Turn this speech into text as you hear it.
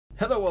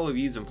Hello all of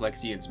yous and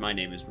Flexians, my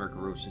name is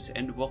Mercurosis,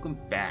 and welcome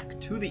back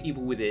to The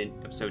Evil Within,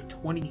 episode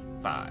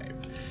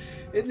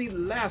 25. In the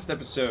last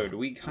episode,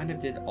 we kind of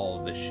did all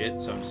of this shit,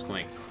 so I'm just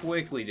going to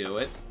quickly do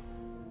it.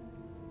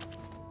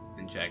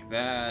 And check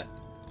that.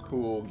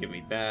 Cool, give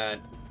me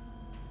that.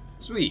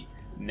 Sweet.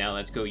 Now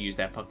let's go use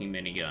that fucking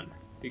minigun.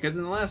 Because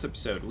in the last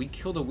episode, we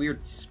killed a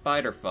weird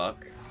spider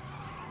fuck,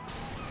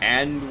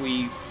 and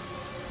we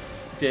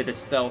did a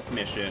stealth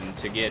mission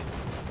to get...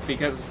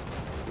 because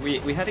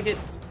we had to get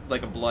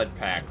like a blood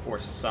pack or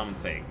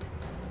something,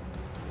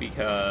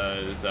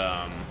 because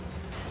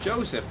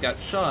Joseph got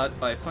shot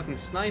by a fucking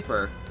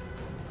sniper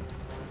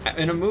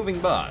in a moving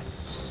bus,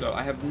 so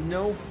I have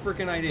no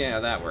freaking idea how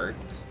that worked.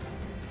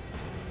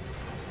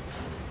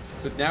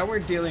 So now we're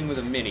dealing with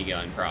a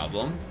minigun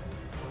problem.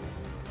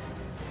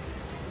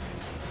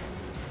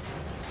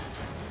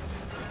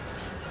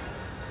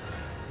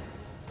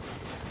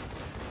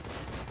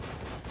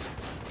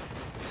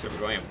 So we're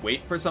going to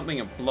wait for something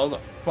and blow the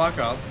fuck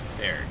up.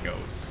 There it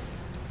goes.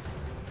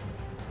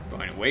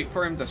 Going to wait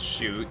for him to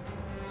shoot.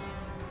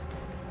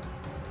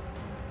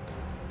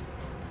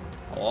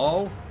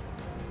 Hello?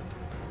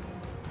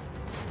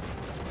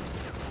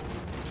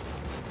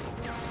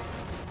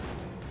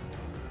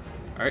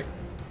 Alright.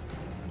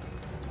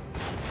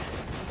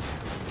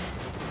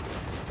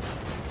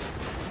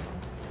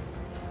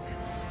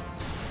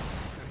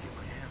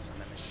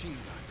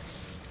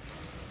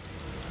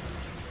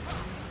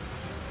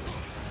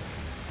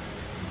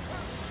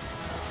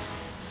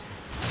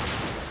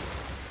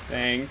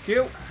 Thank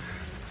you.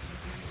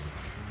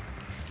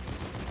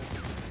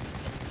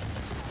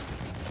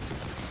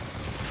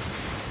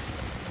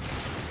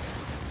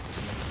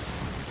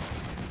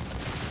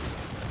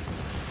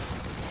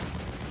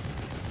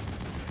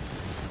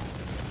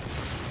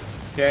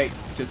 Okay,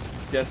 just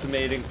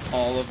decimating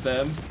all of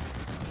them.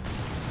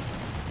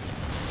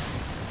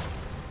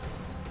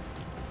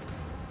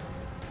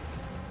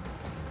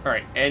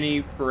 Alright,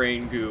 any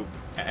brain goop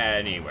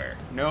anywhere.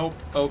 Nope,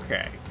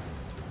 okay.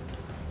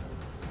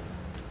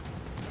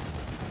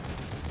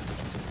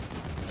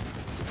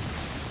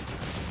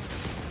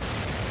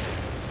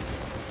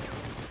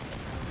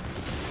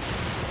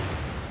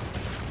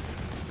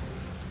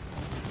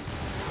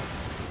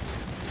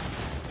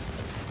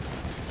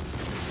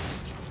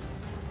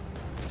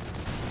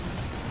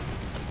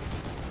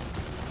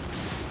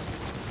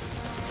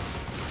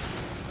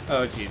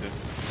 Oh,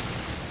 Jesus.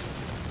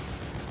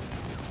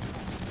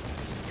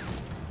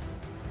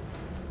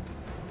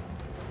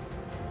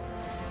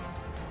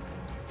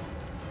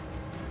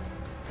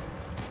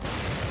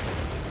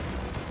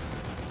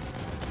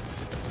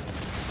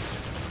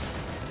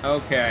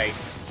 Okay.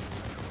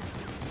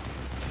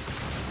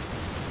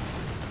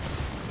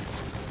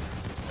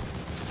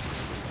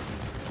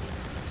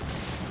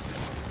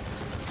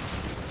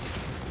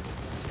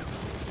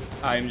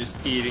 I'm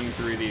just eating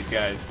through these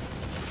guys.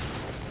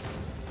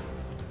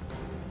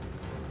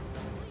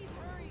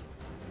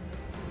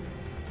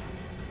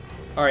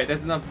 Alright,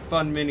 that's enough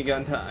fun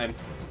minigun time.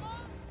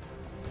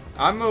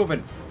 I'm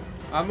moving.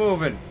 I'm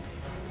moving.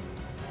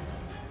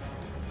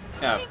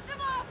 Yeah.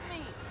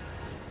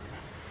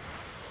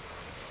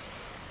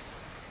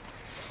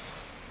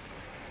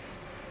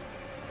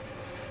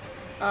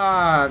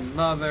 Ah,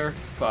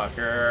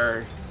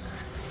 motherfuckers.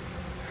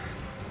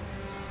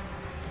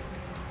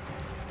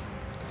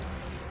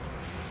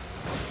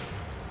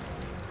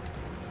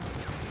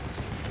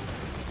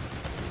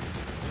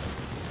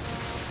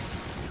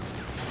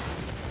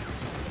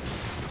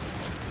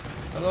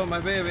 Hello, my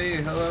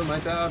baby. Hello, my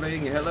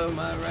darling. Hello,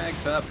 my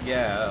ragtop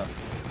gal.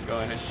 I'm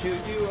going to shoot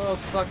you all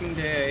fucking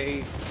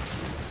day.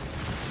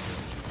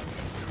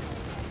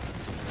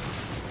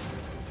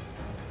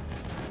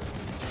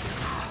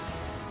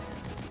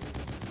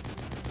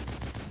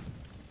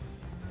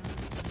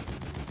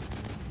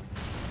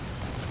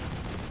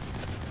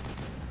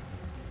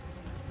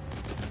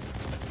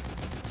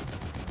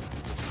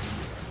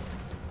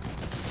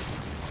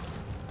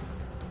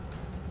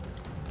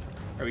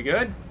 Are we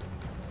good?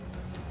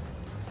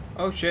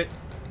 Oh shit,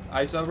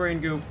 I saw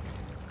brain goop.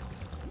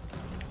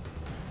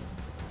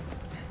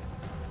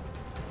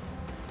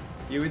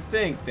 You would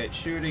think that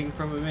shooting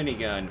from a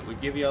minigun would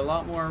give you a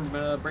lot more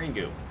brain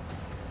goop.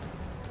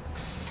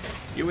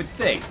 You would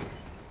think.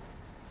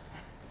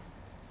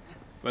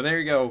 Well, there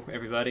you go,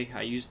 everybody.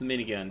 I used the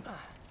minigun.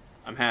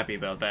 I'm happy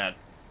about that.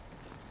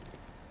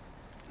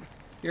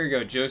 Here you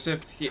go,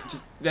 Joseph. Yeah,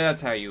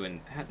 that's how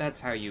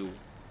you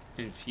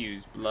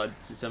infuse blood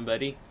to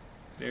somebody.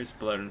 There's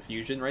blood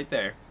infusion right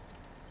there.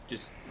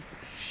 Just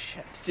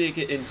stick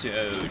it into...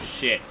 oh,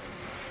 shit.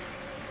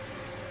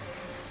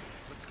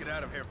 Let's get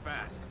out of here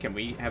fast. Can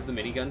we have the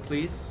minigun,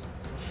 please?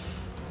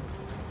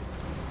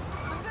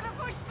 I'm gonna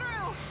push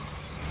through.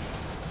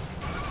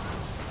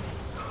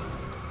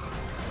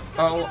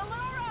 Oh.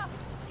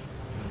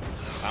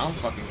 I don't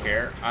fucking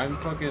care. I'm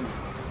fucking...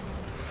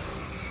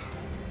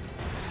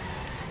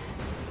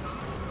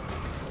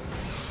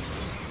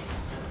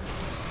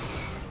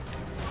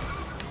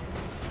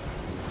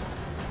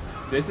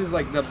 This is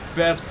like the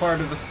best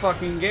part of the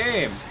fucking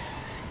game.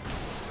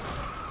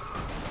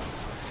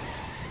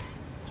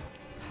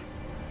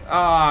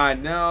 Ah,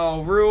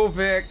 no,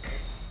 Ruvik.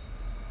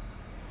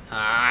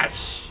 Ah,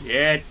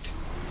 shit.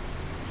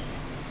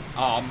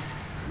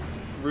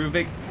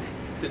 Ruvik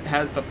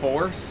has the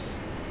force.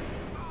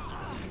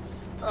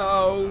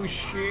 Oh,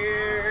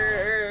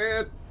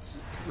 shit.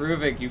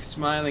 Ruvik, you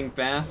smiling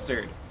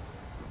bastard.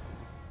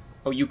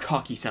 Oh, you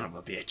cocky son of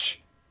a bitch.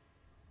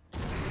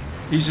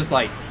 He's just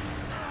like,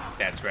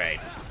 that's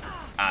right.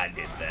 I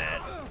did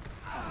that.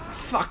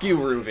 Fuck you,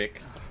 Ruvik.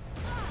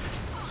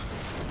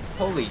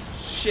 Holy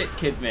shit,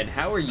 Kidman.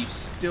 How are you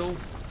still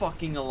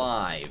fucking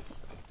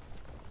alive?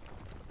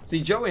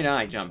 See, Joey and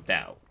I jumped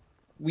out.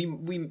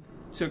 We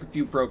took a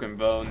few broken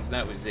bones.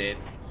 That was it.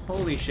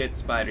 Holy shit,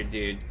 Spider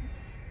Dude.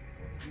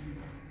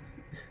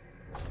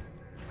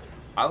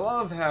 I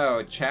love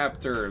how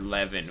Chapter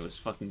 11 was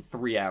fucking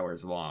 3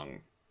 hours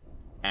long.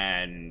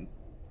 And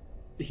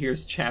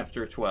here's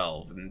Chapter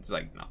 12, and it's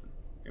like nothing.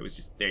 It was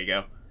just, there you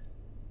go.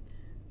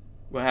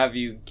 We'll have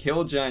you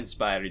kill a giant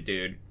spider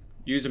dude,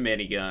 use a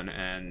minigun,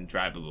 and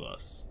drive a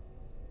bus.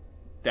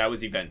 That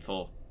was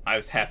eventful. I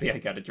was happy I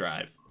got to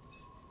drive.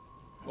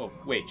 Whoa,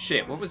 wait,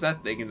 shit, what was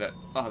that thing in the...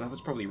 Oh, that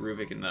was probably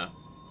Ruvik in the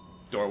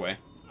doorway.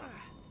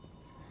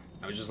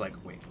 I was just like,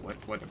 wait,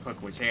 what the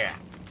fuck was that?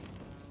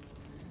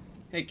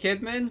 Hey,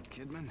 Kidman?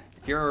 Kidman?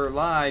 If you're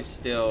alive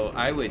still,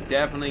 I would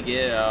definitely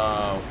get...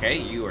 okay,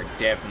 you are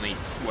definitely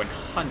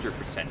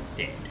 100%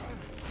 dead.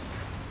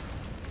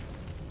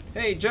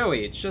 Hey,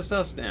 Joey, it's just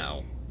us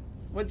now.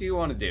 What do you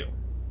want to do?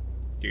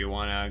 Do you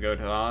want to go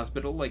to the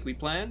hospital like we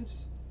planned?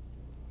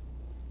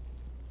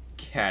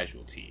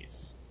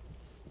 Casualties.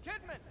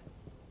 Kidman!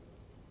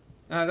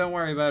 Don't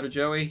worry about it,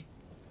 Joey.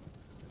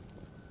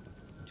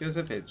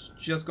 Joseph, it's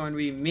just going to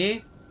be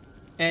me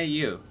and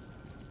you.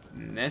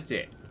 And that's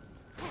it.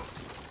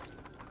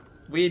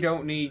 We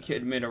don't need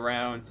Kidman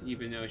around,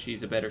 even though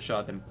she's a better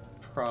shot than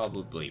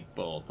probably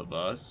both of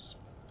us.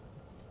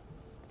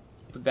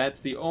 But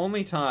that's the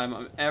only time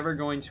I'm ever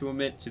going to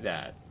admit to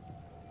that.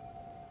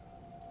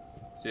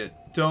 So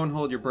don't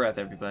hold your breath,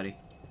 everybody.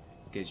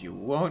 Because you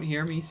won't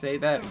hear me say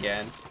that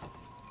again.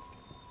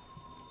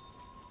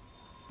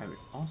 I would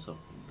also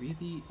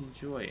really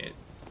enjoy it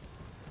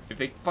if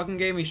they fucking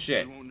gave me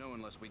shit. We won't know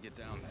unless we get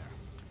down there.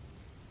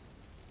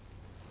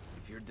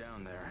 If you're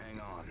down there, hang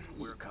on.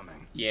 We're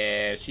coming.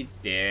 Yeah, she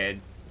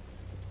dead.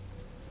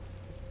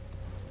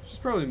 She's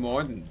probably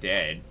more than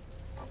dead.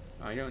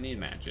 I don't need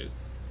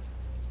matches.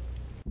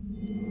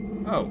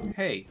 Oh,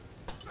 hey.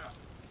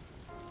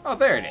 Oh,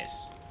 there it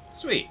is.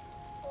 Sweet.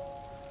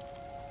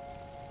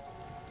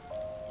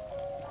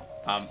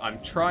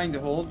 I'm trying to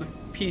hold.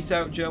 Peace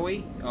out,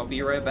 Joey. I'll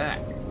be right back.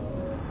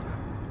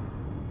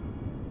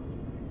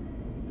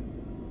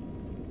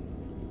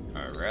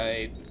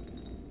 Alright.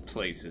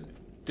 Place is a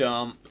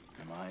dump.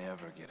 Am I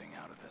ever getting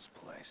out of this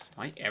place?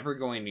 Am I ever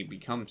going to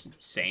become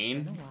sane?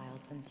 It's been a while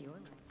since you were...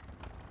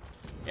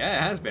 Yeah,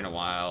 it has been a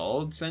while.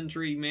 Old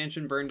Century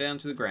Mansion burned down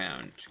to the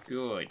ground.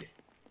 Good.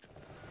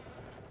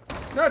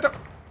 No, don't...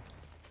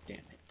 Damn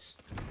it.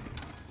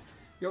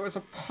 You were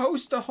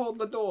supposed to hold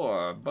the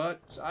door,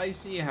 but I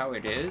see how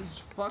it is.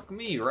 Fuck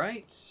me,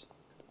 right?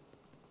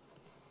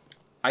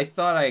 I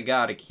thought I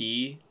got a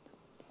key.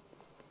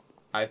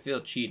 I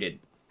feel cheated.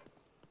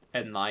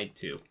 And lied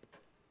to.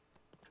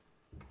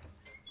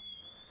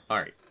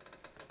 Alright.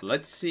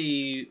 Let's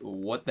see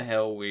what the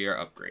hell we are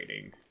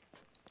upgrading.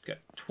 Got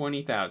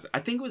 20,000. I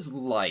think it was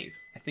life.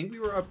 I think we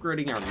were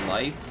upgrading our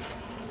life.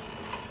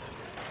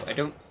 But I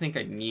don't think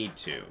I need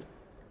to.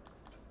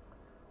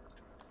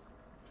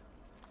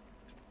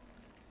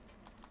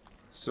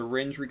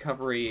 Syringe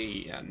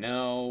recovery. Yeah,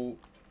 no.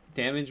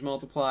 Damage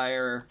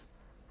multiplier.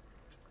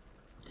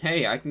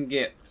 Hey, I can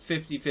get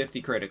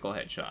 50-50 critical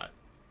headshot.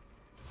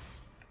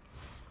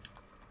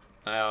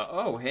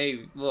 Oh,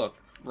 hey, look.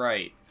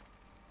 Right.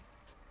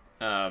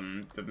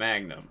 The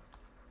Magnum.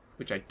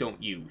 Which I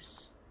don't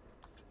use.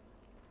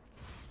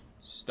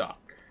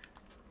 Stock.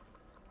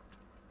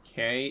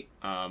 Okay,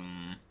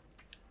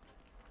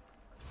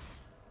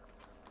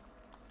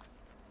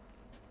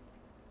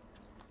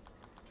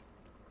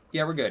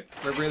 yeah, we're good.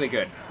 We're really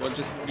good. We'll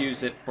just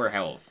use it for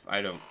health.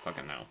 I don't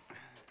fucking know.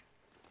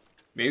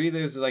 Maybe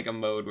there's like a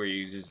mode where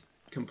you just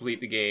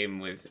complete the game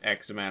with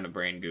X amount of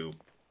brain goo.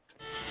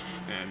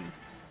 And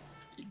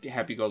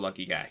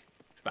happy-go-lucky guy.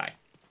 Bye.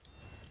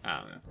 I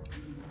don't know.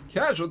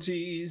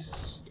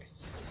 Casualties!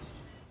 Yes.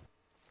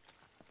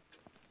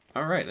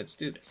 Alright, let's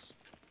do this.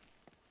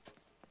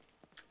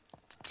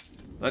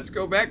 Let's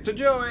go back to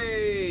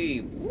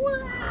Joey!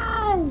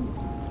 Wow!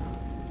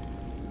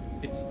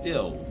 It's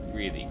still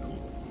really cool.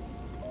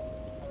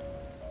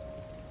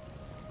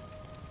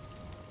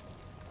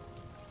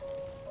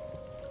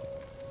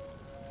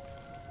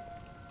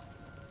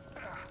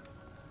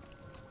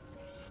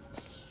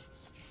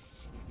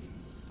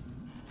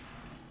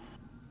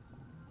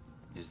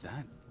 Is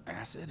that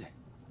acid?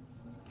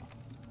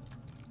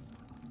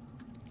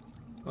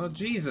 Well,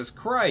 Jesus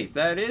Christ,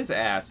 that is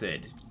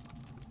acid.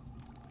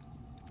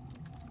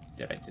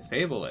 Did I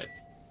disable it?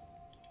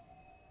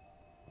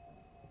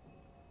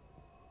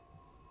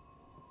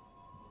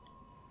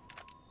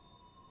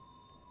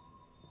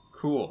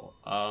 Cool.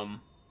 Oh,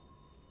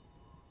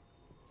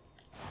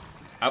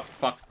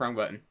 fuck, wrong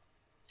button.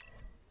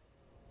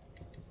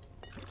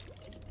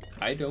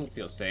 I don't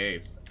feel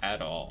safe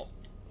at all.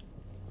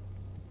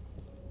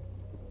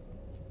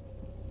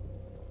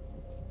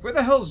 Where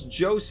the hell's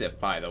Joseph,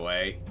 by the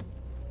way?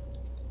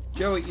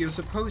 Joey, you're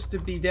supposed to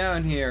be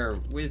down here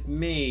with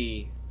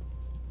me,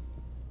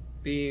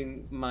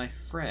 being my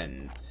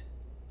friend.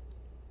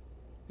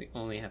 We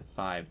only have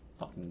 5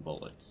 fucking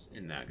bullets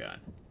in that gun.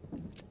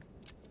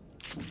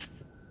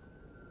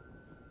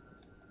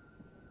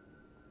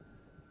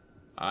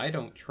 I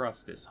don't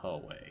trust this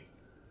hallway.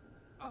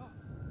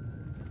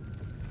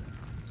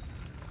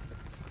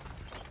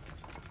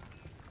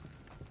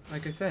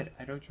 Like I said,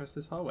 I don't trust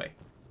this hallway.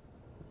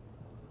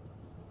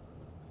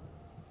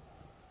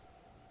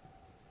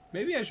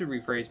 Maybe I should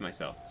rephrase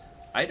myself.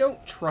 I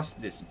don't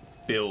trust this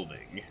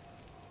building.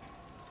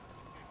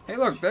 Hey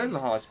look, there's the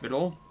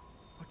hospital.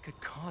 What could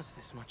cause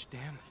this much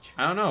damage?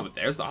 I don't know, but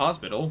there's the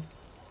hospital.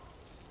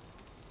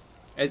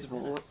 It's Is that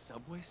a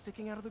subway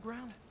sticking out of the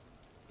ground?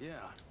 Yeah,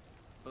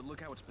 but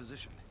look how it's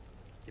positioned.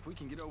 If we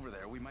can get over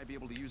there, we might be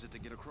able to use it to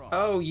get across.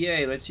 Oh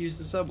yay, let's use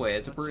the subway.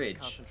 It's a Let's bridge.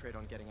 just concentrate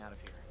on getting out of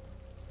here.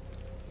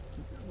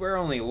 We're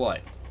only,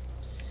 what,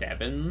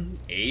 7,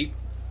 8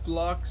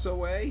 blocks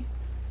away?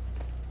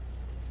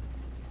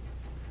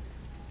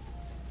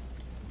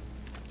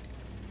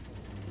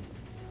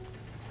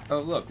 Oh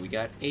look, we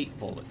got 8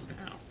 bullets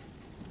now.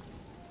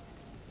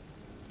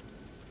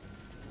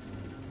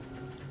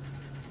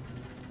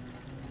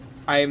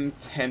 I'm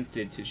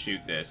tempted to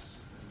shoot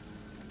this.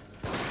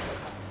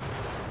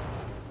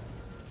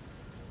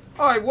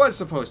 Oh, I was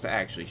supposed to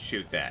actually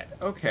shoot that.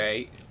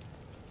 Okay.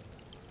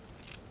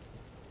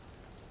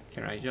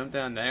 Can I jump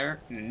down there?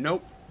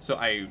 Nope. So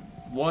I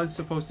was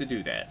supposed to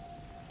do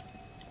that.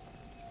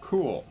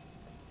 Cool.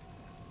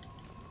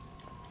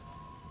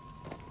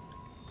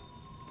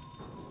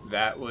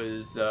 That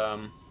was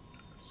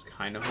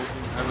kind of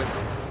hoping I would...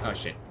 Oh,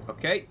 shit.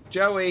 Okay,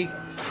 Joey.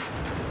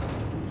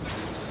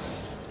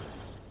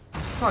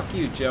 Fuck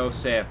you,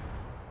 Joseph.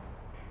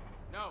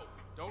 No,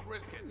 don't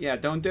risk it. Yeah,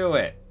 don't do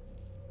it.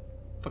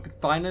 Fucking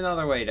find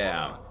another way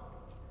down.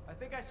 I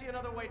think I see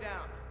another way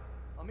down.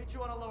 I'll meet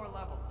you on a lower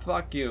level.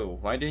 Fuck you.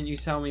 Why didn't you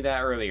tell me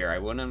that earlier? I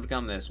wouldn't have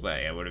come this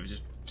way. I would have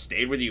just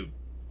stayed with you.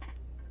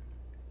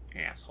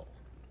 Asshole.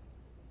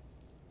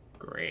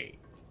 Great.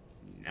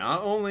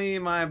 Not only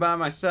am I by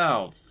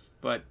myself,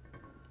 but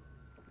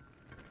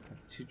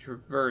to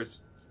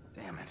traverse.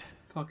 Damn it.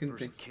 Fucking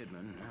First thing.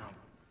 Kidman, now.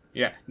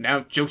 Yeah,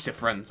 now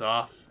Joseph runs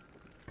off.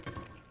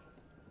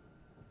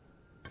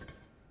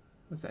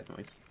 What's that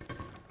noise?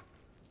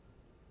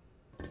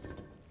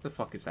 The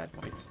fuck is that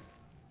noise?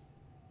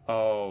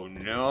 Oh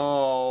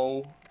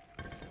no.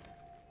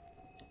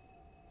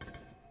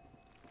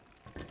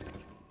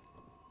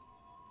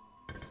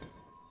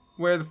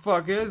 Where the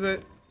fuck is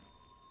it?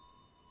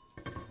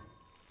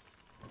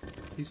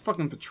 He's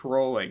fucking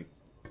patrolling.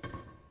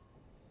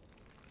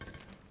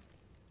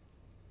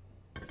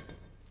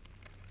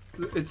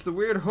 It's the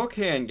weird hook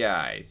hand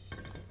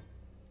guys.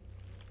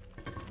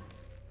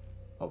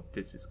 Oh,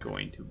 this is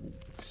going to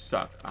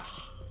suck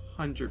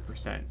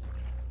 100%.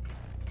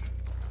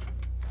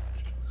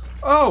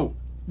 Oh!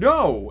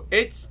 No!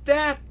 It's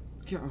that...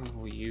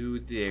 Oh, you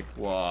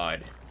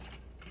dickwad.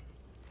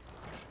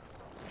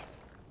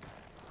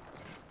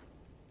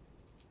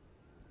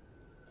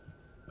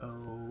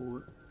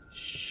 Oh,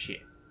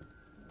 shit.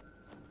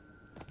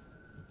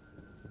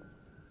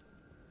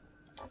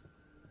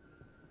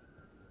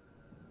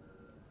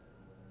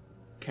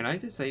 Can I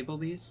disable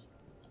these?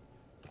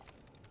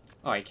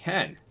 Oh, I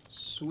can.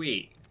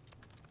 Sweet.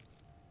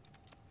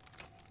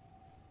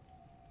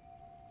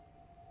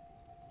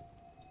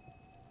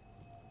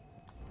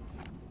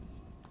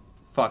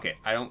 Fuck it.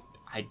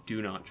 I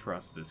do not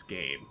trust this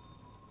game.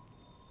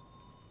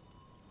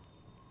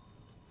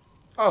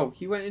 Oh,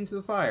 he went into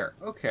the fire.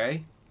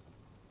 Okay.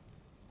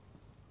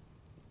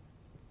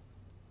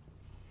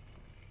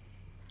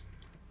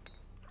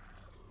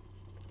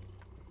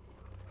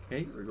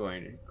 Okay, we're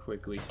going to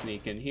quickly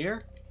sneak in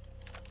here.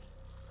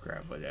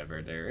 Grab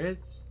whatever there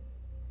is.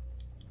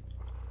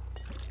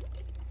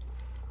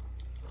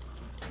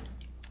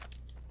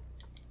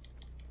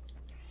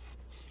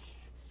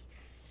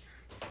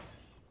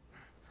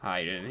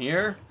 Hide in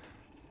here.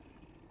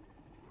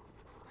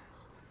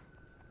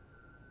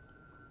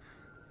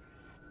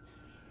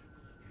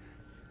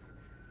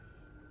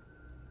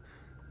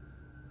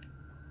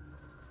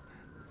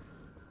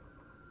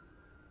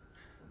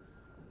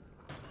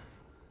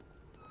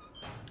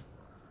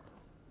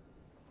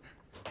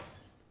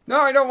 No,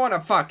 I don't want to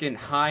fucking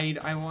hide.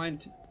 I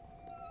want...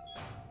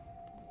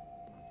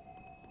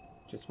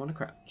 Just want to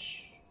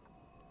crouch.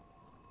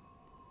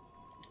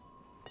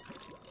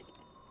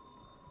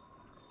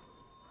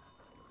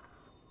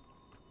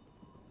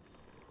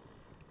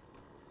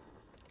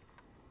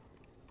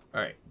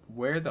 Alright,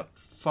 where the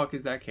fuck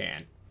is that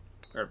can?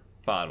 Or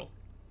bottle?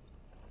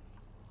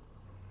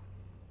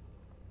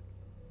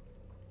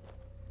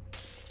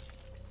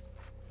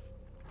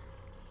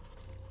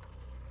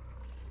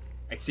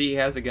 I see he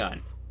has a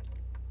gun.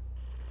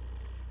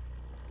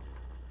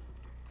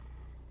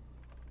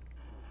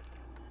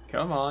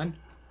 Come on.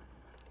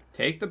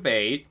 Take the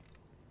bait.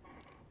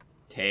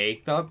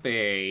 Take the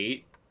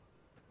bait.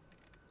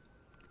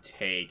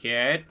 Take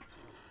it.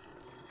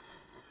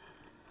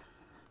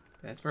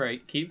 That's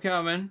right. Keep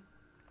coming.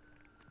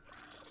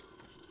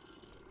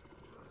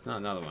 It's not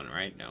another one,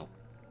 right? No.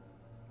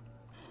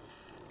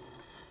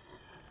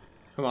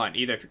 Come on.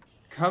 Either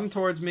come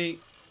towards me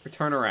or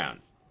turn around.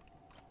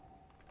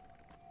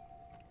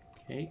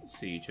 Okay,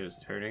 so you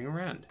chose turning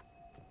around.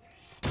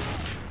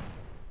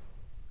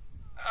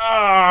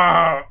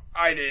 Oh,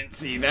 I didn't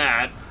see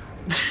that.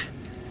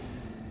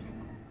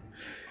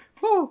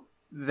 Whew,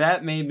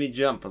 that made me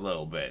jump a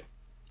little bit.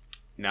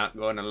 Not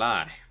gonna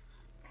lie.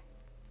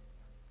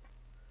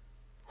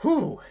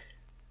 Whew.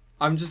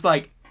 I'm just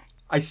like,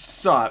 I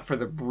saw it for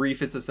the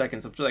briefest of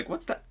seconds. I'm just like,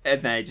 what's that?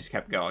 And then I just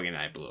kept going and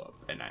I blew up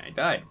and I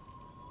died.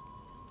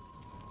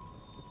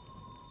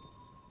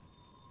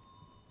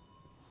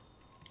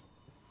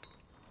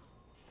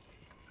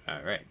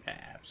 Alright,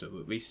 that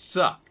absolutely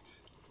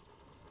sucked.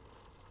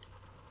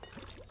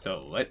 So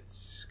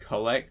let's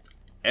collect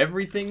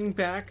everything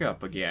back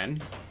up again.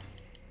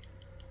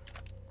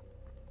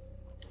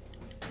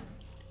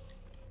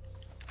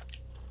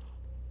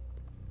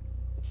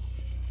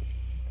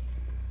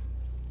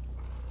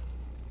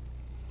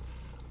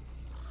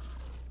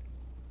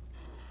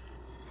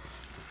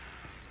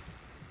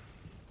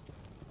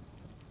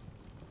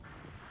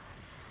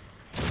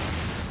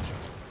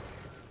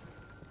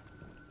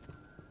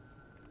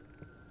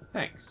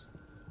 Thanks.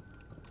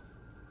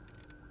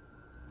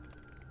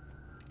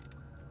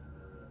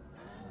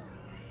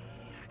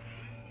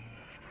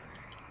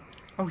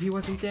 Oh, he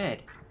wasn't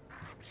dead.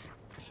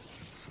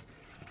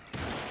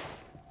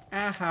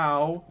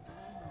 Ow.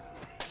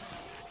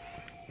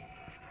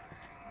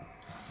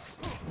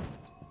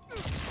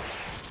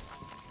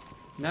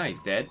 Now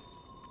he's dead.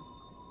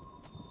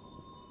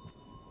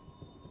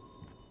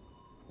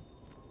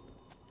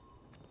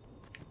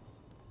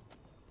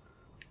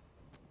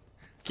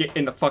 Get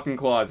in the fucking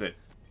closet.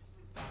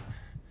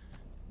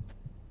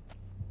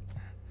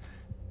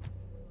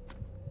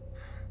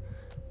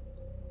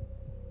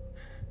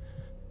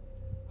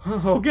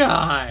 Oh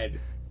god.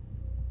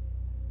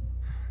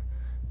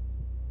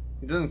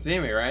 He doesn't see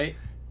me, right?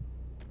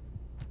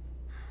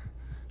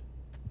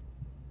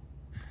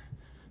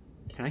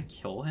 Can I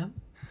kill him?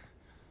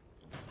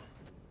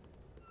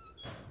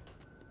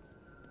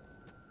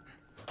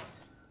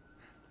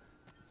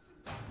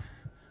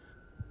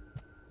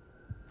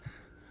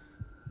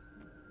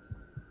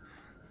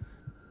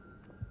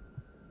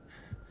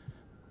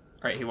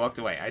 Alright, he walked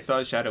away. I saw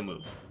his shadow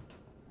move.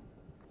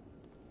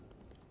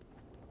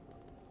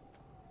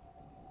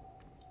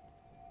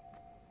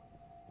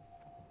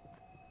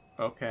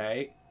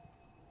 Okay.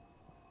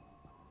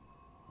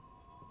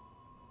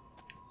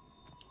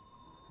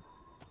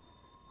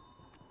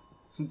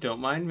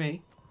 Don't mind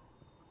me.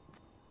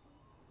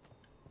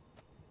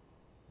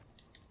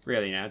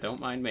 Really now, don't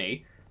mind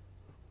me.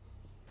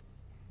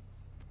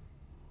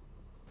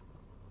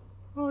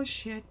 Oh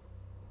shit.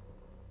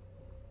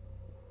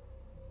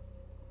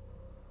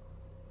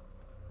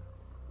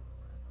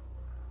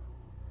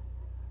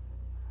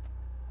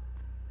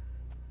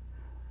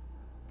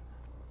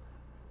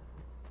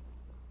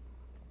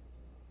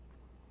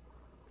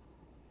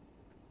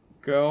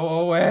 Go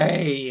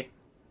away.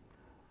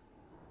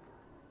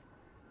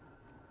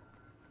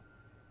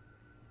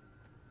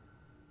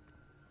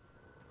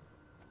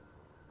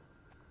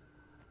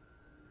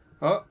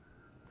 Oh.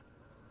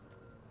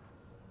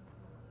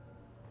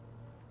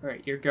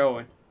 Alright, you're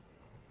going.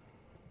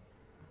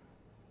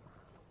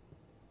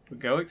 We'll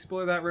go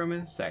explore that room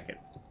in a second.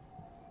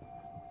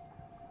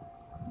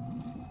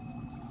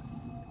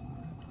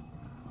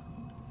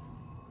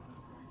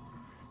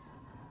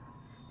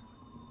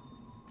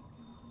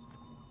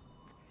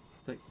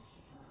 It's like...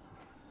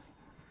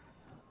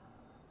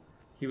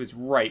 He was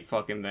right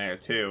fucking there,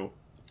 too.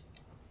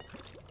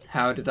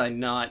 How did I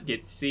not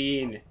get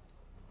seen?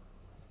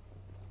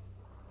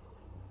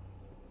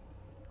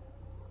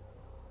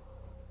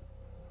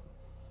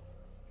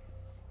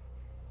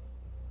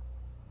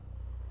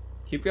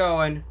 Keep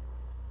going.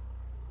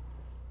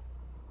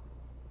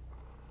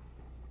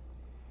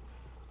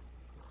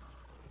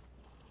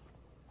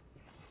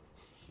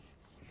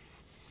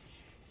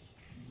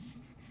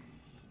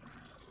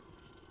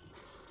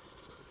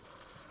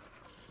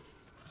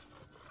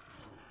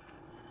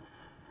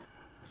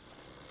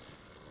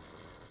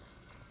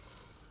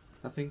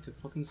 Nothing to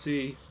fucking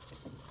see.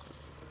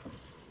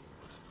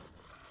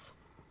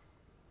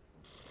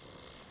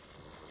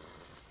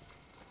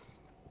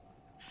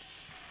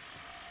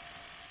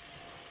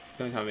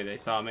 Don't tell me they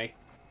saw me.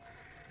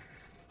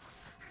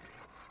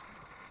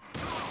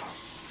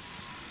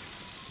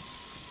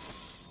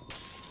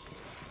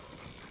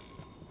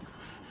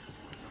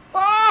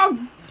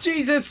 Oh,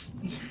 Jesus!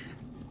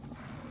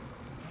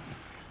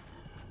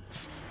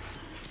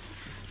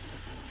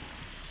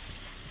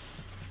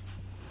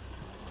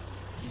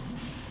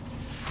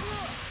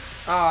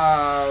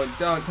 Oh,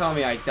 don't tell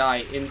me I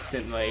die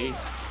instantly.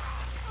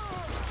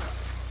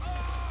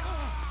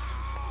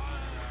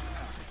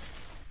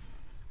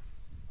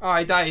 Oh,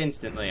 I die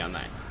instantly on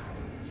that.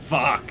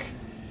 Fuck.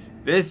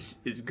 This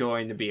is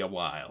going to be a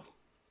while.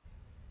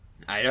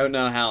 I don't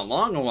know how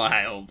long a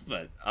while,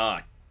 but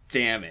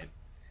damn it.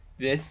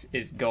 This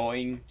is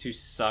going to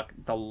suck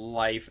the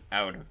life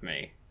out of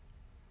me.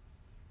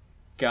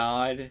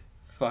 God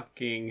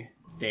fucking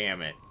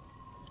damn it.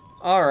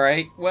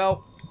 Alright,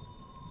 well,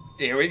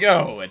 here we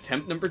go.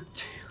 Attempt number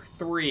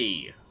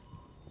 3.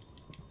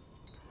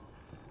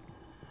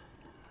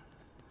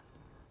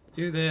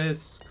 Do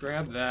this.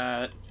 Grab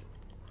that.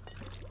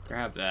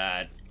 Grab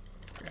that.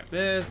 Grab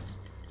this.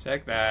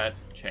 Check that.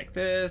 Check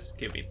this.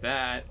 Give me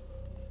that.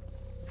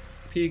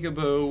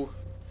 Peekaboo.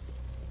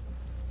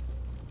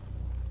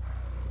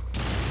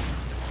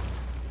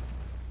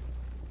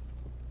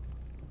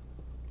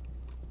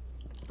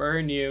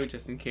 Burn you,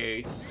 just in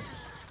case.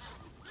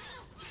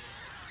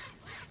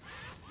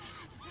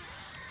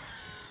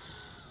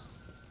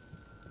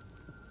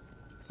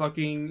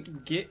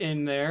 Fucking get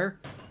in there.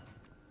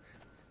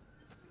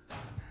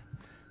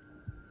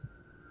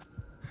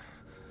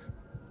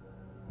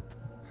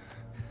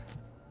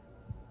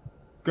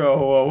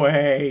 Go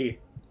away.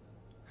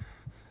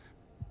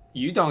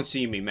 You don't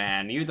see me,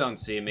 man. You don't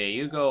see me.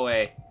 You go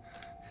away.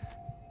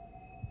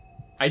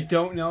 I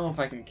don't know if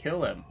I can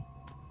kill him.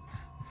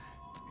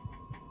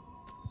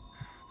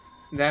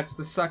 That's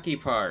the sucky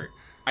part.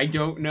 I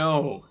don't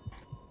know.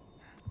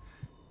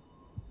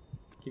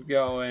 Keep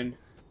going.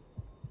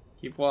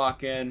 Keep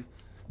walking.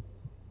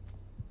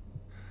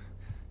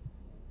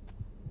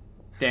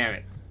 Damn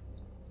it.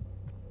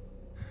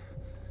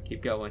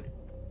 Keep going.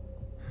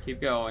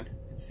 Keep going.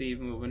 See you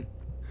moving.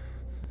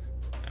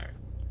 Alright.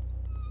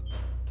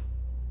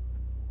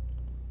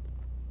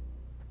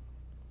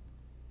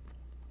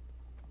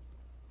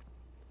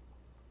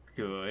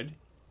 Good.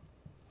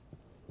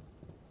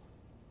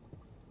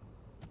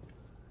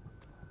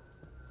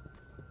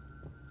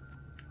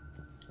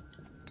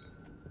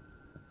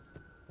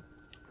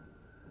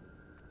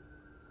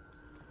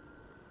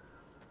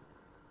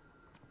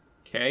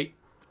 Okay.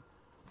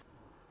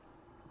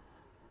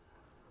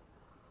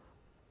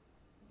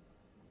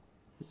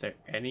 Is there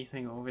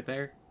anything over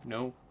there?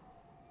 No.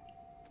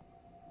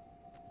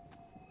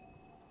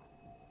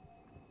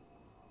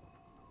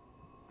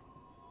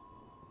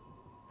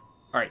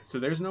 Alright, so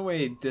there's no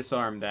way to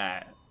disarm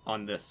that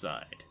on this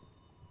side.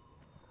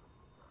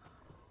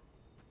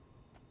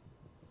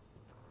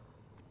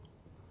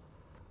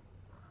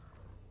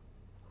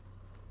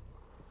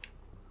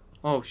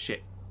 Oh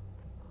shit.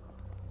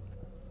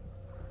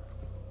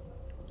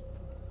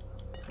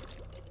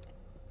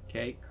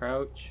 Okay,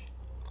 crouch.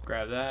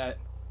 Grab that.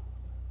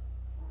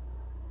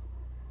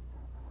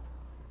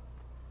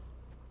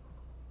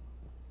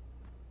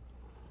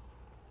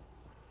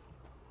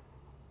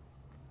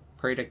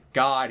 Pray to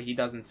God he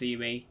doesn't see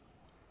me.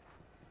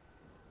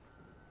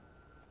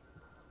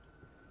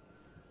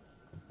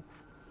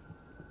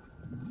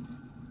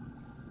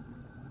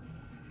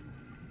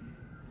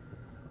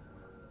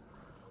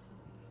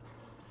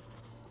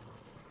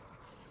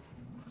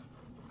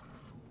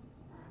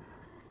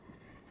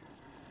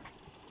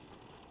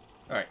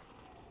 Alright.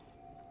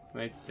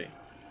 Let's see.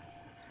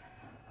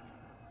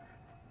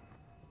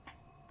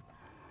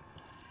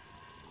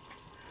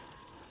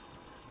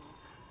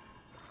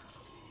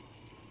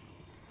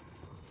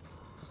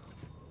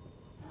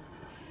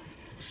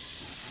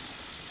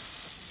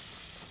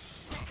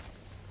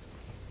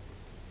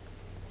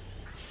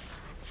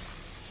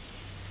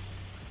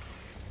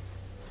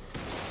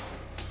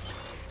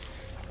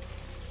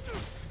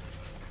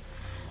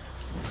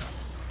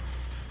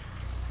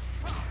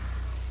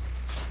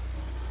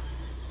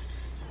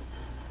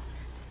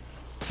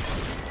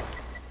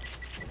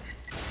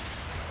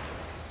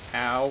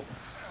 Ow.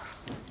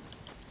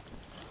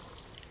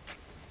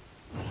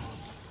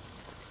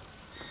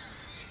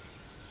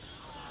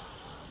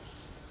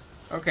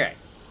 Okay.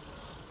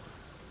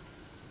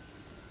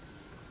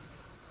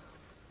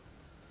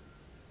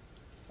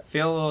 I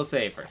feel a little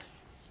safer.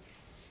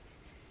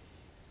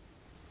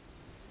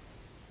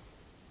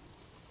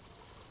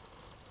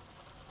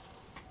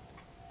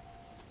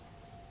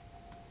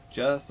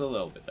 Just a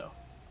little bit, though.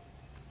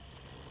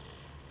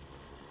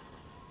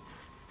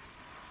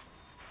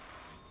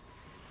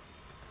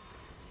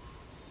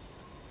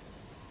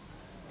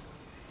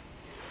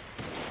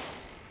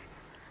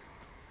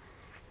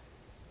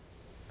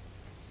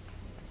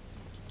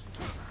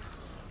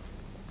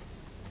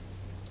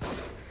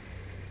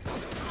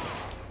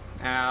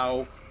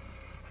 Ow.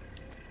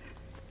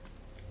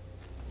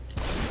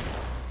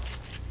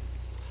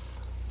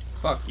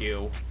 Fuck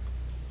you.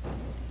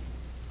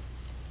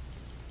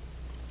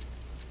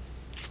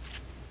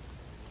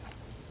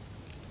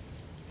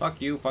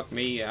 Fuck you, fuck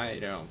me, I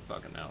don't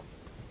fucking know.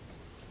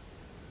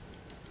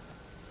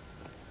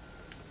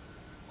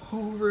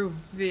 Oh,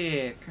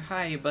 Ruvik.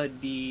 Hi,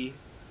 buddy.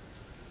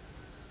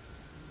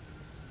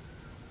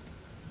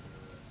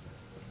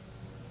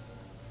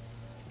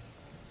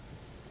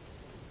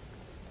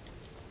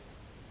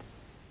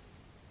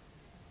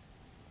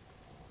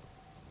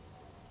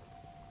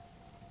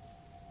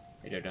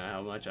 I don't know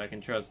how much I can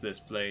trust this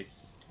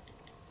place.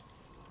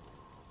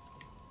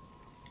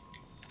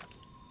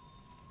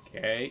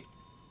 Okay.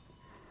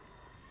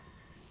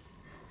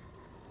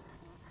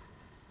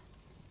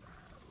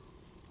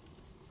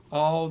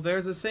 Oh,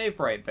 there's a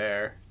safe right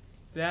there.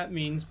 That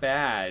means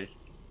bad.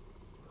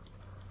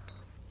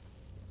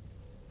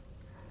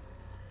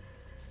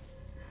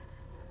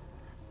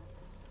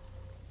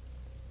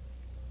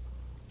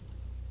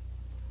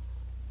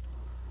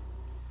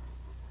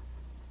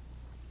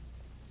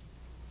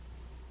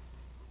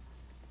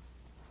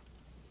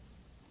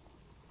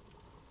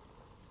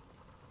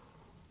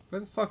 Where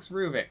the fuck's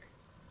Ruvik?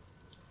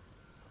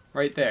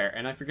 Right there,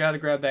 and I forgot to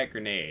grab that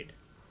grenade.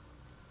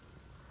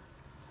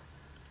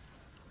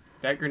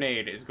 That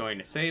grenade is going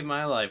to save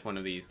my life one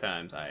of these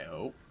times, I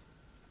hope.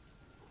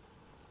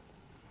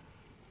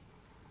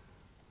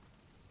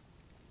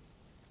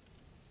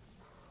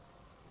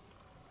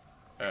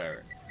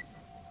 Alright.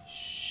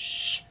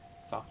 Shh.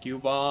 Fuck you,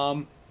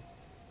 bomb.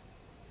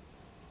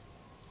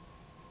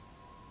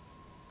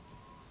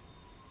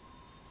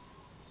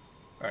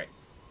 Alright.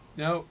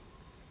 Nope.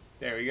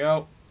 There we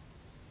go.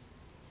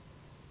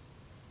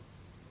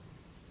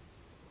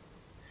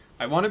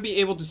 I want to be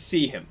able to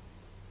see him.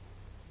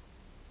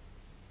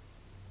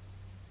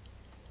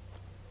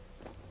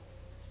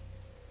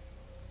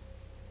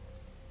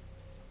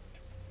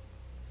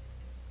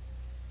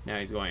 Now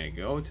he's going to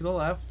go to the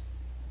left.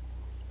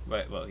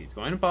 But, well, he's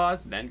going to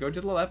pause, then go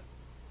to the left.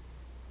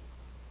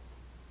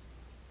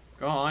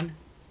 Go on.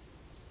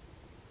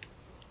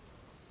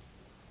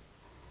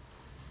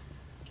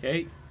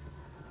 Okay.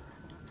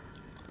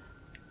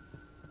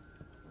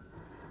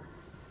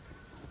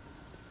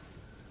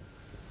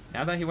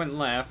 Now that he went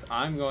left,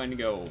 I'm going to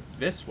go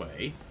this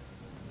way.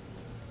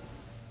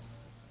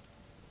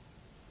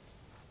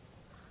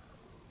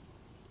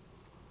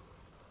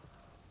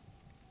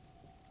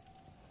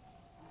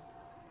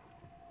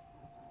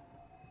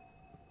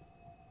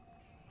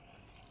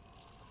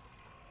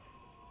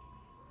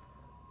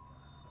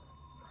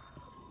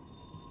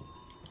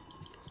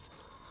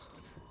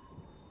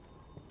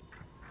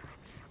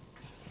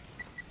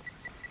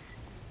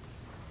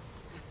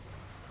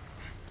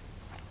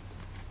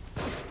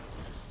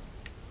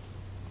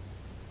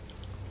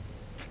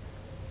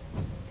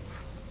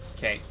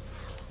 Okay.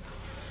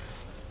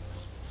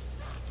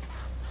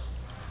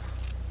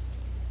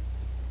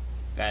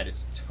 That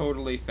is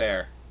totally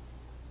fair.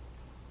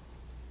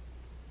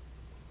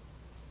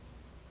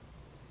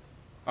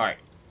 Alright,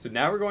 so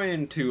now we're going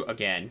into,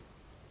 again...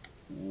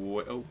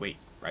 oh, wait.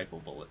 Rifle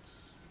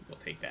bullets. We'll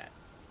take that.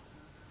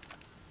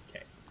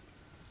 Okay.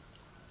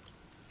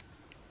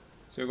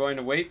 So we're going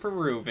to wait for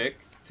Ruvik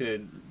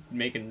to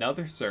make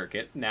another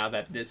circuit now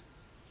that this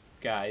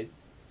guy's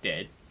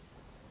dead.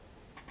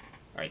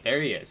 Alright,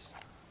 there he is.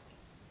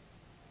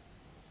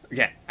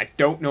 Again, I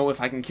don't know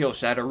if I can kill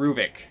Shadow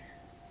Ruvik.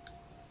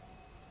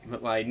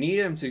 But what I need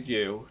him to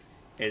do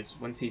is,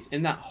 once he's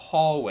in that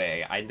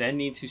hallway, I then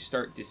need to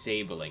start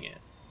disabling it.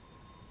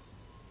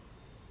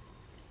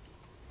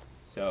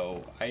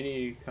 So, I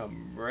need to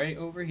come right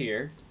over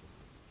here.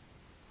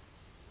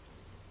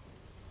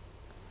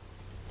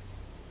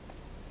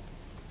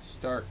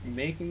 Start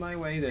making my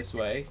way this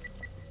way.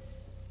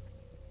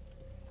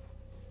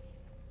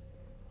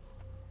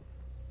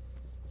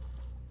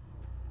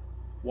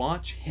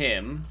 Watch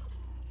him.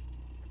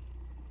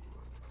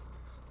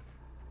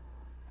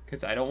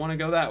 Because I don't want to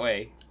go that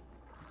way.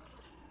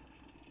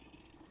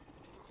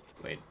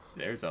 Wait,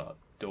 there's a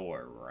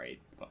door right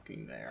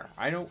fucking there.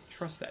 I don't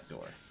trust that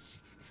door.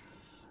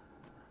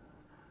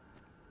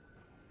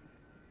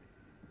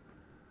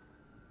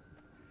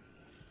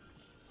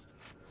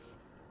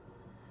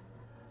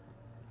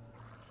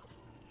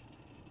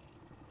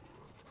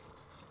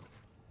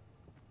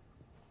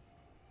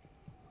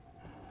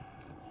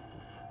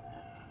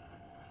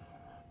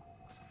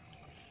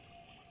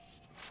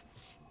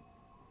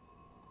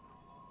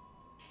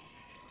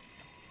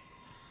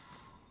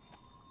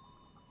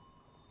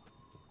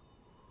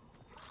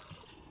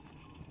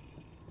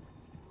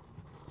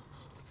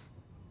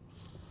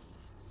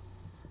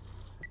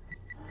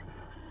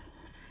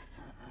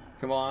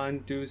 Come on,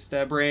 do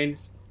stab brain.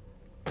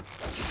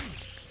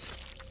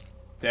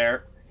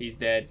 There, he's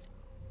dead.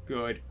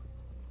 Good.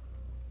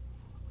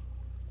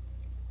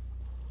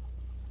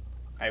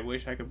 I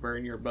wish I could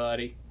burn your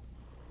body.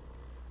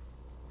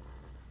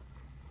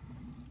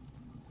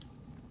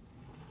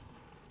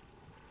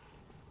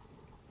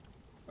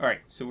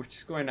 Alright, so we're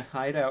just going to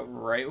hide out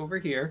right over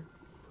here.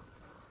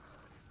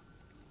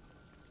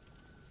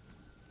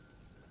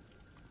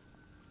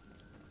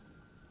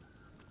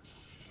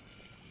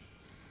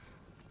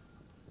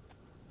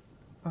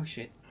 Oh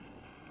shit.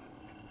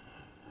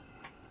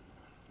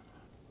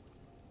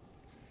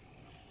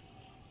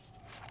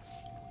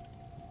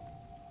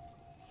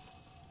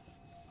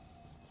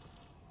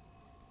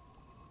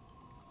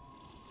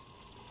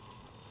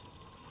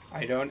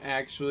 I don't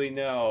actually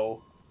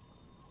know.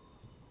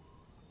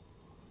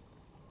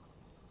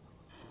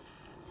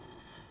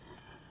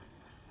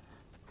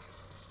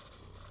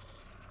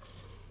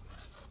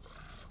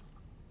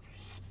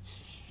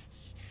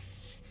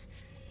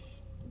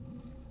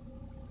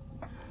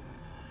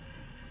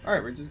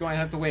 Alright, we're just going to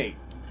have to wait.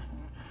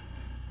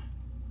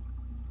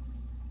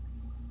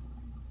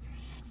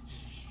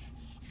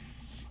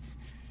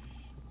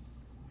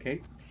 Okay.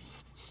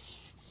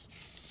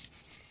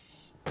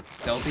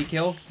 Stealthy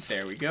kill.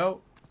 There we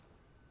go.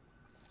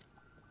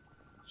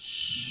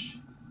 Shh.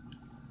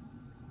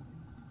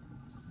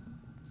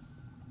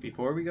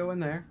 Before we go in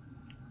there,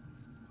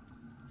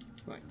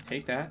 going to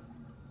take that.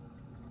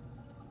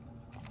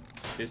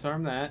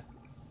 Disarm that.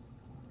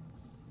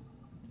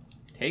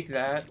 Take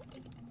that.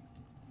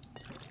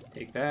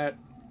 Take that.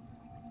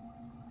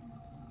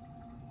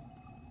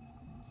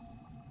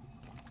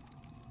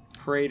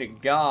 Pray to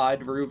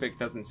God Ruvik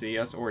doesn't see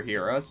us or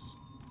hear us.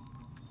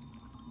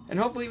 And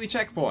hopefully we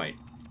checkpoint.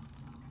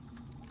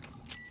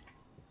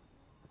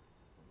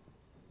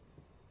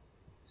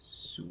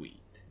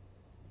 Sweet.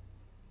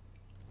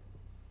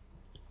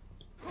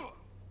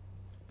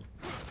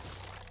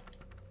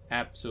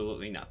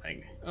 Absolutely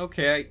nothing.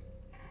 Okay.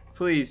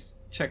 Please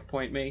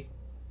checkpoint me.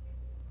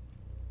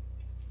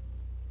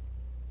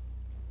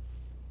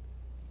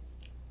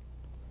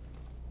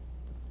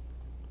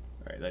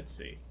 Alright, let's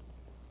see.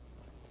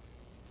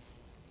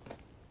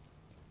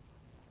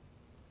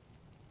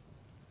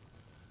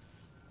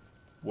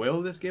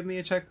 Will this give me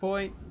a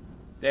checkpoint?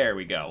 There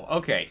we go.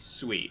 Okay,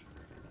 sweet.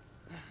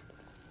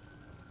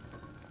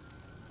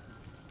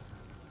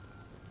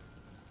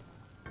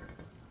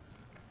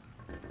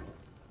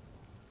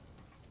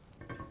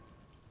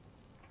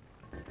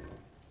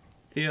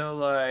 Feel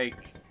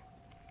like...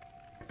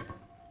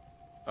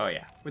 Oh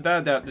yeah,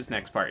 without a doubt, this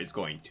next part is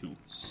going to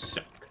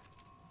suck.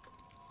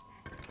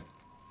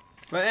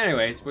 But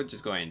anyways, we're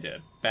just going to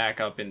back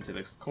up into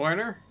this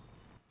corner,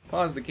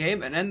 pause the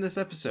game, and end this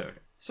episode.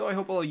 So I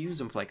hope all you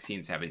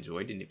Flexians have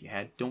enjoyed, and if you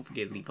had, don't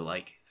forget to leave a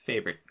like,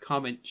 favorite,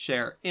 comment,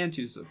 share, and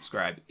to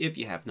subscribe if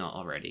you have not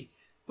already.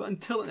 But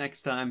until the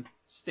next time,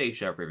 stay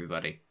sharp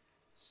everybody.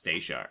 Stay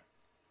sharp.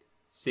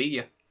 See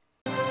ya.